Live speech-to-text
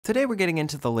Today we're getting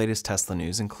into the latest Tesla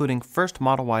news, including first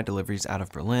Model Y deliveries out of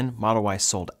Berlin, Model Y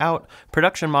sold out,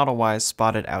 production Model Ys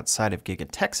spotted outside of Giga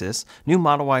Texas, new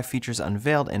Model Y features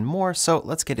unveiled, and more, so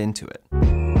let's get into it.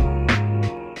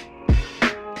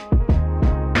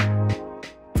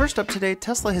 First up today,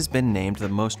 Tesla has been named the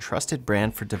most trusted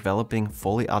brand for developing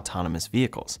fully autonomous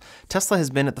vehicles. Tesla has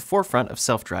been at the forefront of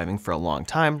self-driving for a long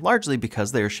time, largely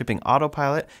because they are shipping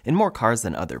autopilot in more cars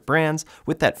than other brands,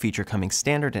 with that feature coming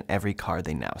standard in every car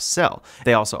they now sell.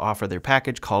 They also offer their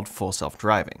package called Full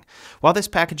Self-Driving. While this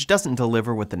package doesn't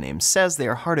deliver what the name says, they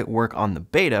are hard at work on the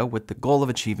beta with the goal of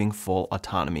achieving full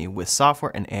autonomy with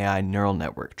software and AI neural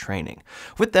network training.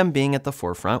 With them being at the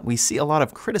forefront, we see a lot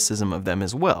of criticism of them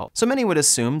as well, so many would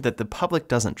assume that the public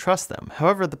doesn't trust them.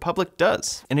 However, the public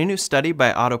does. In a new study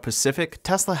by Auto Pacific,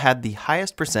 Tesla had the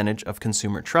highest percentage of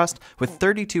consumer trust, with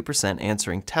 32%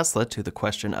 answering Tesla to the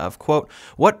question of, quote,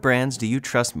 what brands do you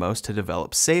trust most to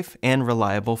develop safe and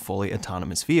reliable fully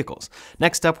autonomous vehicles?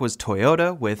 Next up was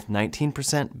Toyota with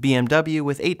 19%, BMW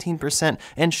with 18%,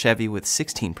 and Chevy with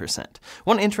 16%.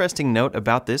 One interesting note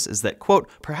about this is that, quote,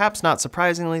 perhaps not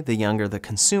surprisingly, the younger the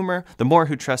consumer, the more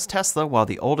who trust Tesla, while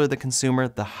the older the consumer,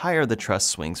 the higher the trust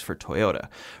swings for Toyota.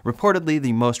 Reportedly,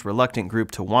 the most reluctant group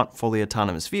to want fully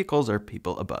autonomous vehicles are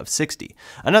people above 60.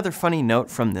 Another funny note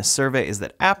from this survey is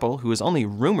that Apple, who is only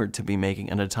rumored to be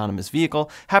making an autonomous vehicle,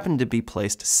 happened to be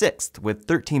placed 6th with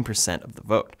 13% of the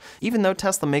vote. Even though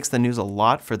Tesla makes the news a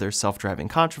lot for their self-driving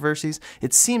controversies,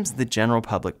 it seems the general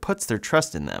public puts their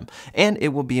trust in them, and it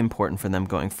will be important for them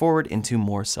going forward into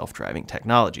more self-driving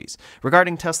technologies.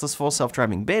 Regarding Tesla's full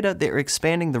self-driving beta, they are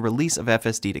expanding the release of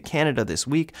FSD to Canada this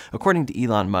week, according to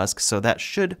Elon Musk, so that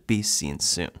should be seen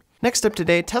soon. Next up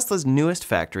today, Tesla's newest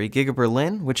factory, Giga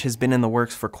Berlin, which has been in the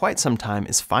works for quite some time,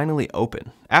 is finally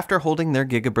open. After holding their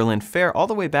Giga Berlin fair all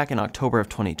the way back in October of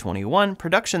 2021,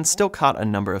 production still caught a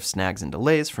number of snags and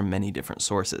delays from many different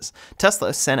sources.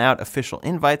 Tesla sent out official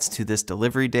invites to this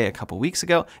delivery day a couple weeks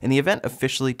ago, and the event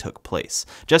officially took place.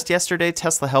 Just yesterday,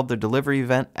 Tesla held their delivery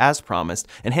event as promised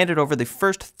and handed over the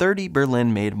first 30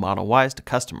 Berlin-made Model Ys to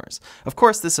customers. Of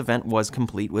course, this event was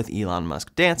complete with Elon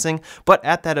Musk dancing, but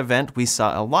at that event, we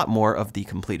saw a lot more of the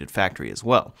completed factory as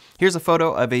well. Here's a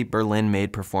photo of a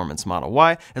Berlin-made performance Model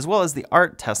Y, as well as the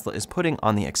art Tesla is putting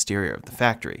on the exterior of the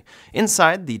factory.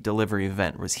 Inside, the delivery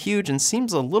event was huge and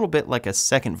seems a little bit like a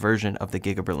second version of the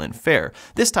Giga Berlin Fair.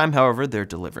 This time, however, they're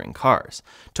delivering cars.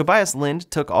 Tobias Lind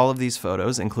took all of these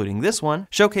photos, including this one,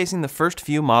 showcasing the first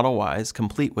few Model Ys,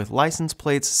 complete with license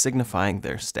plates signifying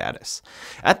their status.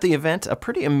 At the event, a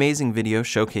pretty amazing video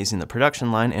showcasing the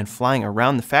production line and flying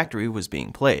around the factory was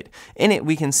being played. In it,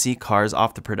 we can see cars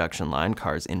off the production line,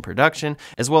 cars in production,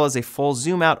 as well as a full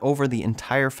zoom out over the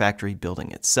entire factory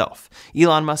building itself.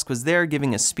 Elon Musk was there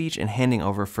giving a speech and handing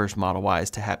over first Model Ys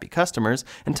to happy customers,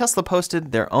 and Tesla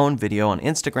posted their own video on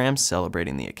Instagram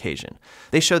celebrating the occasion.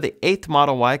 They show the 8th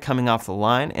Model Y coming off the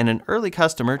line and an early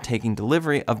customer taking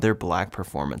delivery of their black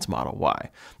performance Model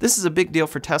Y. This is a big deal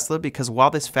for Tesla because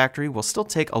while this factory will still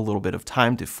take a little bit of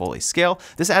time to fully scale,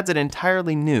 this adds an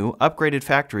entirely new, upgraded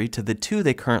factory to the two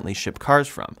they currently ship cars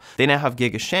from. They now have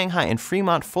Giga Shanghai and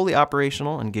Fremont fully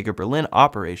operational and Giga Berlin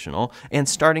operational and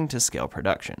starting to scale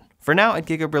production. For now, at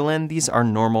Giga Berlin, these are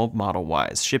normal Model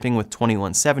Ys, shipping with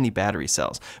 2170 battery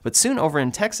cells, but soon over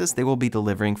in Texas, they will be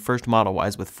delivering first Model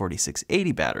Ys with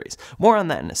 4680 batteries. More on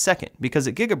that in a second, because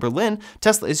at Giga Berlin,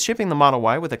 Tesla is shipping the Model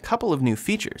Y with a couple of new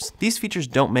features. These features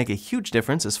don't make a huge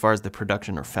difference as far as the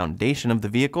production or foundation of the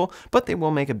vehicle, but they will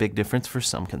make a big difference for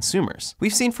some consumers.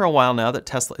 We've seen for a while now that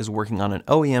Tesla is working on an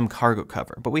OEM cargo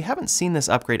cover, but we haven't seen this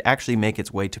upgrade actually make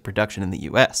its way to production in the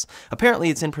US.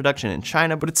 Apparently it's in production in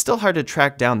China, but it's still hard to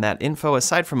track down that info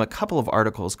aside from a couple of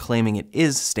articles claiming it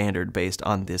is standard based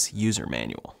on this user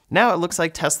manual. Now it looks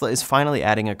like Tesla is finally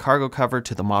adding a cargo cover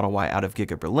to the Model Y out of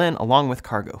Giga Berlin along with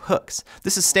cargo hooks.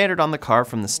 This is standard on the car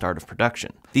from the start of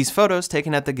production. These photos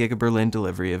taken at the Giga Berlin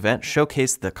delivery event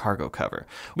showcase the cargo cover.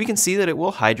 We can see that it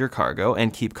will hide your cargo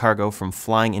and keep cargo from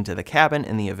flying into the cabin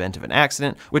in the event of an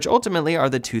accident, which ultimately are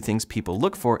the two things people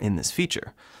look for in this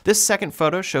feature. This second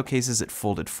photo showcases it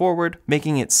folded forward,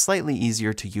 making it slightly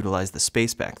easier to utilize the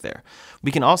space back there.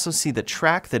 We can also see the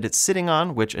track that it's sitting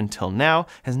on, which until now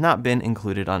has not been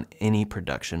included on any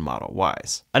production Model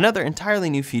Ys. Another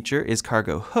entirely new feature is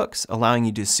cargo hooks, allowing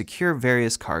you to secure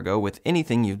various cargo with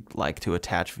anything you'd like to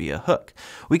attach via hook.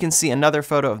 We can see another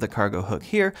photo of the cargo hook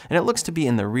here, and it looks to be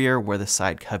in the rear where the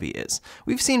side cubby is.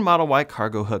 We've seen Model Y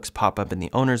cargo hooks pop up in the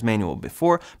owner's manual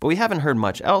before, but we haven't heard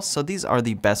much else, so these are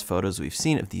the best photos we've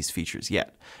seen of these features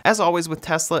yet. As always with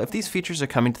Tesla, if these features are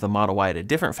coming to the Model Y at a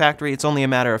different factory, it's only a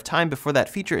matter of time before that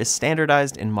feature is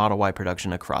standardized in Model Y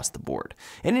production across the board.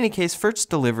 In any case, first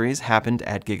delivery deliveries happened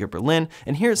at Giga Berlin,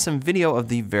 and here's some video of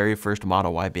the very first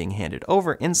Model Y being handed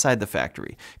over inside the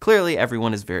factory. Clearly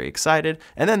everyone is very excited,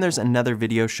 and then there's another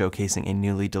video showcasing a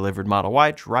newly delivered Model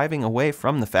Y driving away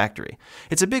from the factory.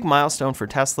 It's a big milestone for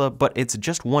Tesla, but it's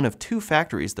just one of 2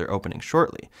 factories they're opening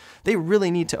shortly. They really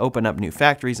need to open up new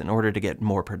factories in order to get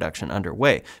more production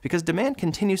underway, because demand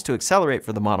continues to accelerate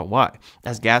for the Model Y.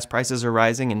 As gas prices are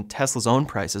rising and Tesla's own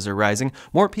prices are rising,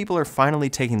 more people are finally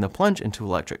taking the plunge into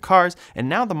electric cars, and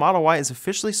now the Model Y is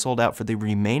officially sold out for the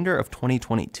remainder of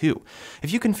 2022.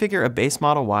 If you configure a base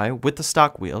Model Y with the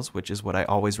stock wheels, which is what I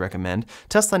always recommend,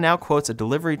 Tesla now quotes a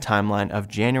delivery timeline of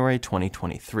January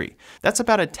 2023. That's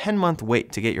about a 10-month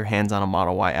wait to get your hands on a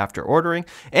Model Y after ordering,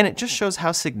 and it just shows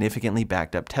how significantly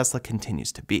backed up Tesla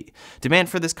continues to be. Demand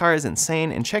for this car is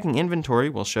insane, and checking inventory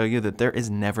will show you that there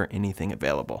is never anything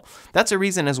available. That's a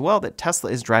reason as well that Tesla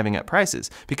is driving up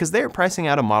prices, because they are pricing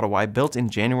out a Model Y built in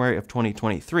January of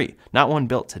 2023, not one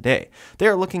built today. They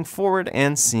are looking forward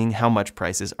and seeing how much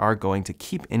prices are going to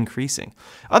keep increasing.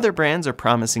 Other brands are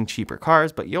promising cheaper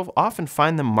cars, but you'll often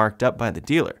find them marked up by the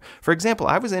dealer. For example,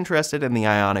 I was interested in the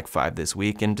Ioniq 5 this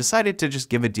week and decided to just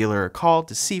give a dealer a call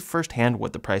to see firsthand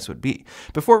what the price would be.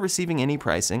 Before receiving any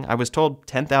pricing, I was told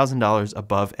 $10,000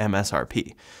 above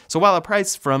MSRP. So while a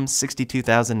price from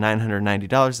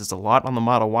 $62,990 is a lot on the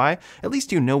Model Y, at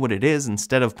least you know what it is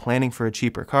instead of planning for a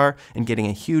cheaper car and getting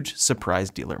a huge surprise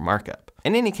dealer markup.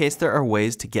 In any case, there are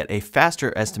ways to get a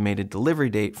faster estimated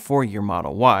delivery date for your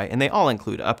Model Y, and they all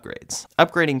include upgrades.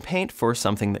 Upgrading paint for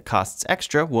something that costs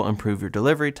extra will improve your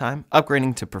delivery time,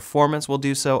 upgrading to performance will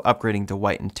do so, upgrading to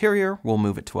white interior will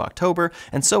move it to October,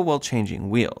 and so will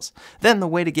changing wheels. Then the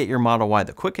way to get your Model Y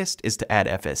the quickest is to add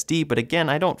FSD, but again,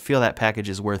 I don't feel that package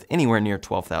is worth anywhere near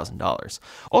 $12,000.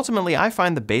 Ultimately, I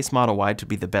find the base Model Y to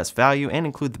be the best value and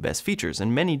include the best features,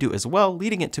 and many do as well,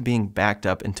 leading it to being backed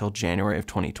up until January of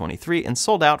 2023 and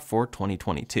sold out for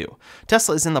 2022.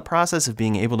 Tesla is in the process of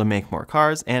being able to make more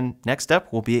cars, and next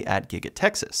up will be at Giga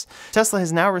Texas. Tesla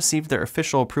has now received their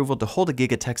official approval to hold a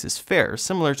Giga Texas fair,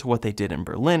 similar to what they did in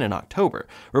Berlin in October.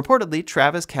 Reportedly,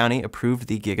 Travis County approved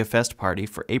the GigaFest party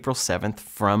for April 7th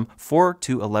from 4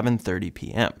 to 11:30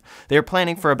 p.m. They are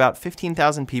planning for about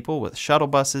 15,000 people with shuttle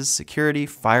buses, security,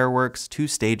 fireworks, 2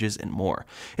 stages, and more.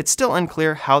 It's still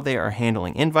unclear how they are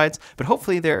handling invites, but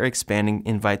hopefully they are expanding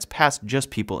invites past just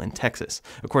people in Texas.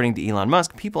 According to Elon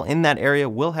Musk, people in that area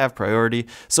will have priority,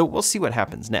 so we'll see what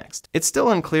happens next. It's still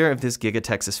unclear if this Giga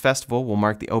Texas festival will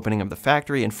mark the opening of the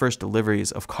factory and first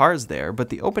deliveries of cars there, but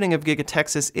the opening of Giga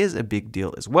Texas is a big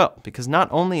deal as well, because not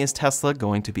only is Tesla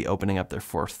going to be opening up their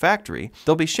 4th factory,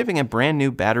 they'll be shipping a brand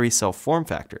new battery cell form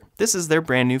factor. This is their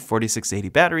brand new 4680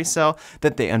 battery cell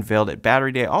that they unveiled at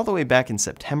Battery Day all the way back in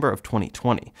September of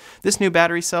 2020. This new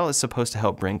battery cell is supposed to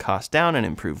help bring costs down and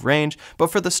improve range,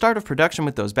 but for the start of production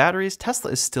with those batteries,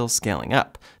 Tesla is still scaling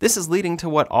up. This is leading to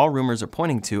what all rumors are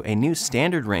pointing to, a new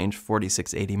standard range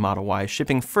 4680 Model Y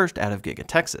shipping first out of Giga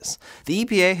Texas. The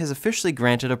EPA has officially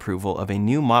granted approval of a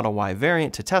new Model Y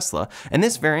variant to Tesla, and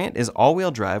this variant is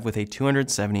all-wheel drive with a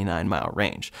 279-mile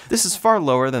range. This is far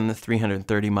lower than the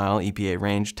 330-mile EPA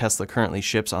range Tesla currently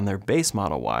ships on their base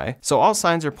Model Y, so all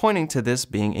signs are pointing to this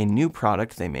being a new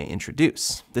product they may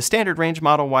introduce. The standard range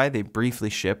Model Y they briefly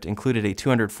shipped included a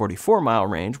 244-mile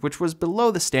range, which was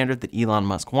below the standard that Elon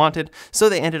Musk wanted, so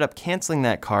they ended up canceling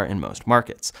that car in most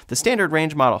markets. The standard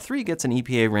range Model 3 gets an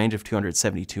EPA range of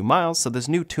 272 miles, so this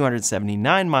new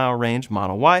 279-mile range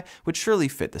Model Y would surely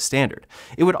fit the standard.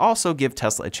 It would also give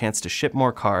Tesla a chance to ship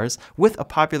more cars with a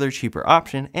popular cheaper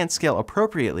option and scale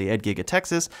appropriately at Giga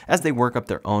Texas as they work up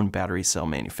their own battery cell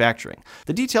manufacturing.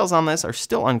 The details on this are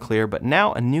still unclear, but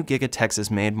now a new Giga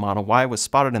Texas made Model Y was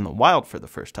spotted in the wild for the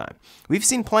first time. We've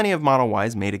seen plenty of Model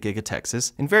Ys made at Giga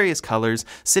Texas in various colors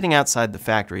sitting outside the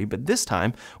factory, but this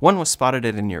time one was spotted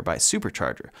at a nearby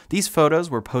supercharger. These photos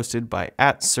were posted by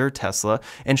 @SirTesla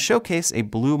and showcase a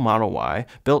blue Model Y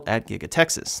built at Giga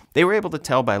Texas. They were able to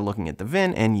tell by looking at the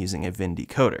VIN and using a VIN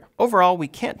decoder. Overall, we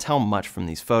can't tell much from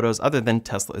these photos other than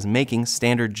Tesla is making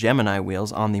standard Gemini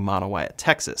wheels on the Model Y at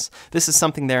Texas. This is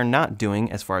something they're not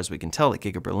doing, as far as we can tell, at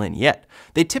Giga Berlin yet.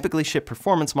 They typically ship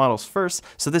performance models first,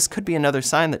 so this could be another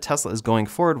sign that Tesla is going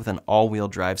forward with an all-wheel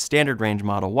drive standard range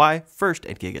Model Y first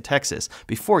at Giga Texas,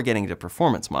 before getting to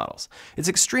performance models. It's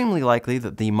extremely likely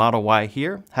that the Model Y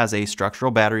here has a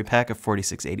structural battery pack of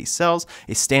 4680 cells,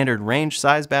 a standard range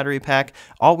size battery pack,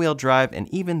 all-wheel drive, and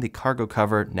even the cargo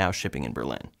cover now shipping in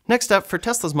Berlin. Next up, for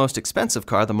Tesla's most expensive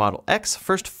car, the Model X,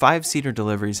 first 5-seater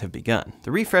deliveries have begun.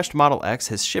 The refreshed Model X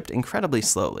has shipped incredibly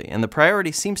slowly, and the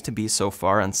priority seems to be so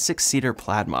far on 6-seater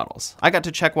plaid models. I got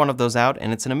to check one of those out,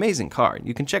 and it's an amazing car.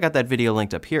 You can check out that video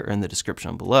linked up here or in the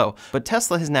description below, but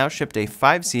Tesla has now shipped a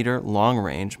 5-seater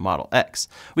long-range Model X.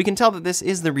 We can tell that this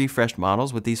is the refreshed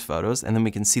models with these photos, and then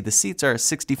we can see the seats are a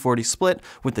 60-40 split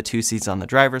with the 2 seats on the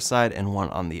driver's side and 1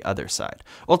 on the other side.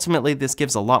 Ultimately, this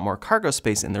gives a lot more cargo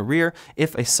space in the rear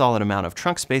if a solid amount of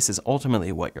trunk space is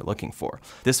ultimately what you're looking for.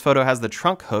 This photo has the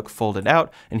trunk hook folded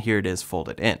out, and here it is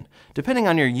folded in. Depending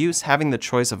on your use, having the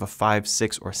choice of a 5,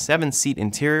 6, or 7-seat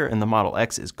interior in the Model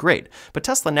X is great, but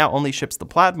Tesla now only ships the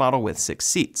plaid model with 6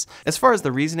 seats. As far as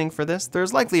the reasoning for this,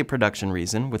 there's likely a production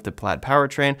reason with the plaid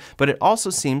powertrain, but it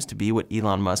also seems to be what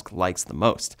Elon Musk likes the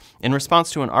most. In response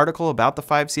to an article about the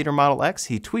 5-seater Model X,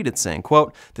 he tweeted saying,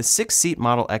 quote, "The 6-seat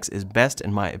Model X is best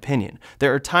in my opinion.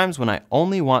 There are times when I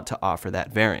only want to offer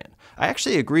that variant." I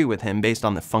actually agree with him based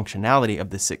on the functionality of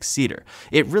the 6-seater.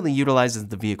 It really utilizes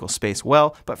the vehicle space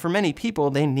well, but for many people,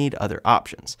 they need other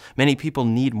options. Many people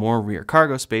need more rear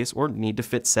cargo space or need to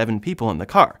fit 7 people in the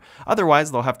car.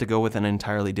 Otherwise, they'll have to go with an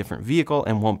entirely different vehicle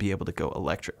and won't be able to go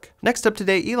electric. Next up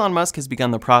today, Elon Musk has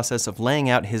begun the process of laying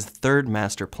out his 3rd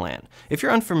master plan. If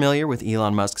you're unfamiliar with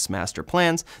Elon Musk's master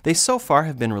plans, they so far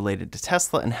have been related to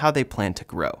Tesla and how they plan to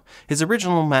grow. His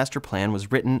original master plan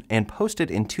was written and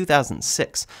posted in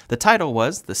 2006. The title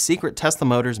was The Secret Tesla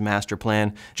Motors Master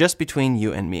Plan, Just Between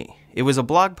You and Me. It was a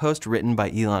blog post written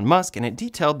by Elon Musk, and it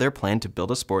detailed their plan to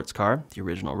build a sports car, the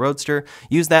original Roadster,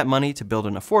 use that money to build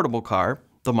an affordable car,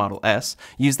 the Model S,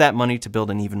 use that money to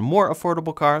build an even more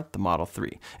affordable car, the Model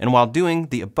 3, and while doing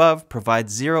the above,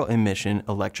 provide zero-emission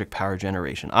electric power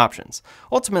generation options.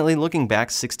 Ultimately, looking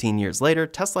back 16 years later,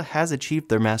 Tesla has achieved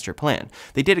their master plan.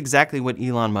 They did exactly what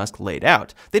Elon Musk laid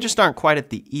out. They just aren't quite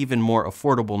at the even more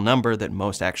affordable number that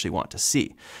most actually want to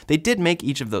see. They did make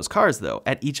each of those cars, though,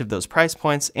 at each of those price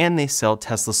points, and they sell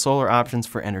Tesla solar options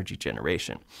for energy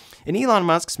generation. In Elon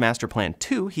Musk's Master Plan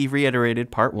 2, he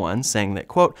reiterated Part 1, saying that,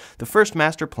 quote, "The first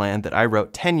master plan that I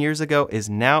wrote 10 years ago is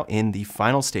now in the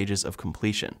final stages of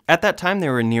completion." At that time, they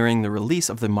were nearing the release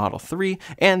of the Model 3,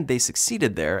 and they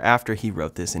succeeded there after he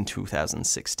wrote this in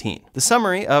 2016. The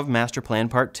summary of Master Plan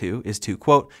Part 2 is to,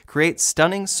 quote, "Create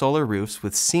stunning solar roofs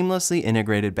with seamlessly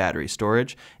integrated battery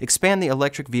storage, expand the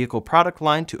electric vehicle product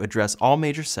line to address all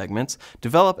major segments,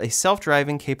 develop a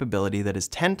self-driving capability that is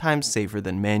 10 times safer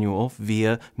than manual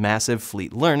via massive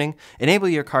fleet learning, enable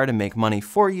your car to make money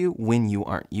for you when you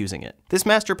aren't using it." This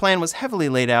master plan was heavily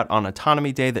laid out on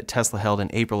Autonomy Day that Tesla held in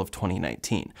April of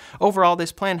 2019. Overall,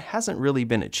 this plan hasn't really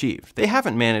been achieved. They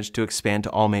haven't managed to expand to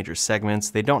all major segments,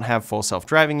 they don't have full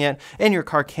self-driving yet, and your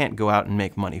car can't go out and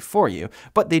make money for you,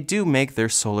 but they do make their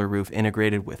solar roof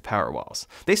integrated with Powerwalls.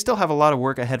 They still have a lot of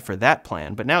work ahead for that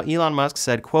plan, but now Elon Musk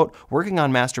said, quote, "Working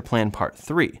on Master Plan Part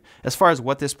 3. As far as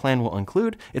what this plan will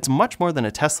include, it's much more than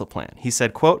a Tesla plan." He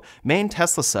said, quote, "Main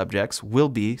Tesla subjects will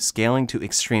be scaling to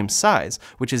extreme size,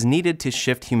 which is needed to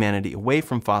shift humanity away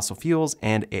from fossil fuels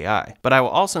and AI. But I will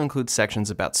also include sections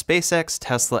about SpaceX,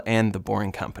 Tesla, and the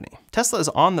Boring Company." Tesla is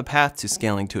on the path to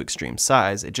scaling to extreme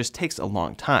size, it just takes a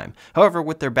long time. However,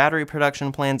 with their battery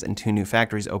production plans and 2 new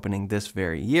factories opening this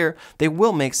very year, they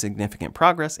will make significant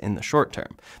progress in the short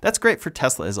term. That's great for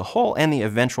Tesla as a whole and the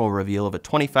eventual reveal of a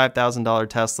 $25,000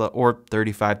 Tesla or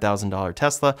 $35,000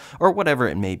 Tesla or whatever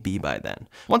it may be by then.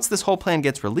 Once this whole plan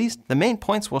gets released, the main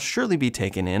points will surely be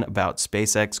taken in about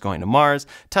SpaceX going to Mars,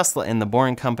 Tesla and the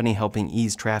Boring Company helping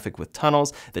ease traffic with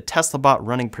tunnels, the Tesla bot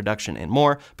running production and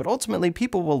more, but ultimately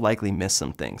people will likely miss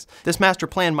some things. This master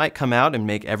plan might come out and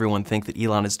make everyone think that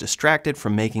Elon is distracted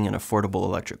from making an affordable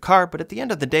electric car, but at the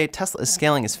end of the day, Tesla is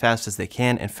scaling as fast as they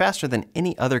can and faster than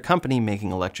any other company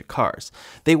making electric cars.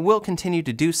 They will continue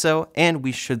to do so, and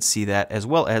we should see that, as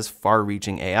well as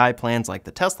far-reaching AI plans like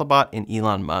the Tesla bot in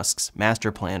Elon Musk's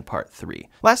Master Plan Part 3.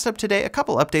 Last up today, a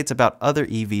couple updates about other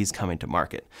EVs coming to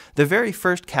market. The very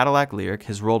first Cadillac Lyriq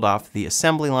has rolled off the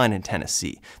assembly line in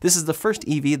Tennessee. This is the first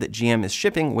EV that GM is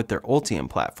shipping with their Ultium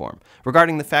platform.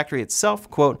 Regarding the factory itself,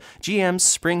 quote, "GM's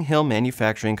Spring Hill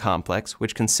manufacturing complex,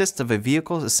 which consists of a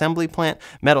vehicle assembly plant,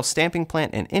 metal stamping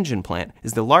plant, and engine plant,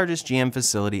 is the largest GM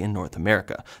facility in North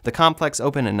America. The complex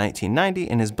opened in 1990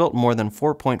 and has built more than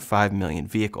 4.5 million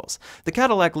vehicles." The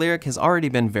Cadillac Lyriq has already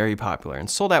been very popular and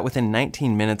sold out within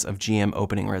 19 minutes of GM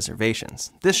opening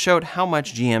reservations. This showed how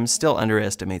much GM still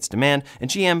underestimates demand demand, and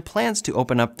GM plans to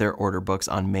open up their order books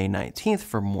on May 19th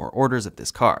for more orders of this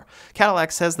car.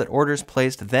 Cadillac says that orders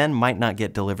placed then might not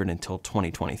get delivered until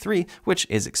 2023, which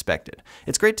is expected.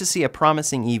 It's great to see a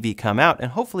promising EV come out,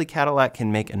 and hopefully Cadillac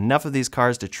can make enough of these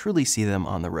cars to truly see them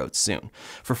on the road soon.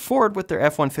 For Ford with their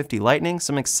F-150 Lightning,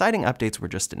 some exciting updates were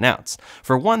just announced.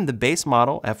 For one, the base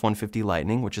model F-150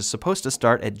 Lightning, which is supposed to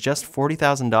start at just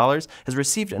 $40,000, has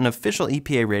received an official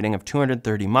EPA rating of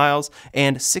 230 miles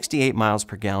and 68 miles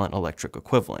per gallon electric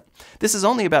equivalent. This is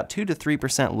only about 2 to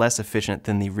 3% less efficient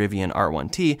than the Rivian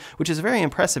R1T, which is very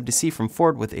impressive to see from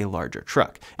Ford with a larger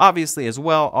truck. Obviously as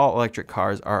well, all electric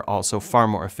cars are also far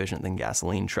more efficient than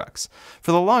gasoline trucks.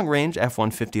 For the long-range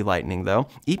F-150 Lightning though,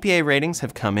 EPA ratings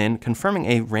have come in confirming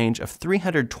a range of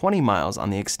 320 miles on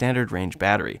the extended range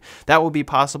battery. That will be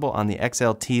possible on the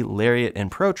XLT, Lariat,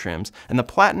 and Pro trims, and the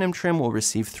Platinum trim will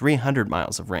receive 300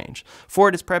 miles of range.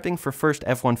 Ford is prepping for first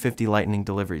F-150 Lightning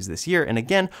deliveries this year, and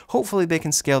again, hopefully they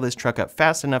can scale this truck up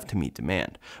fast enough to meet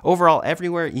demand. Overall,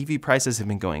 everywhere EV prices have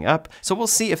been going up, so we'll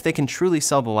see if they can truly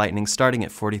sell the Lightning starting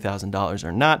at $40,000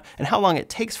 or not, and how long it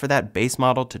takes for that base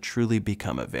model to truly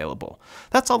become available.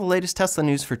 That's all the latest Tesla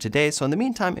news for today, so in the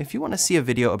meantime, if you want to see a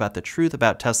video about the truth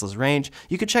about Tesla's range,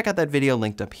 you can check out that video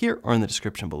linked up here or in the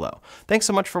description below. Thanks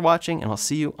so much for watching, and I'll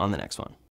see you on the next one.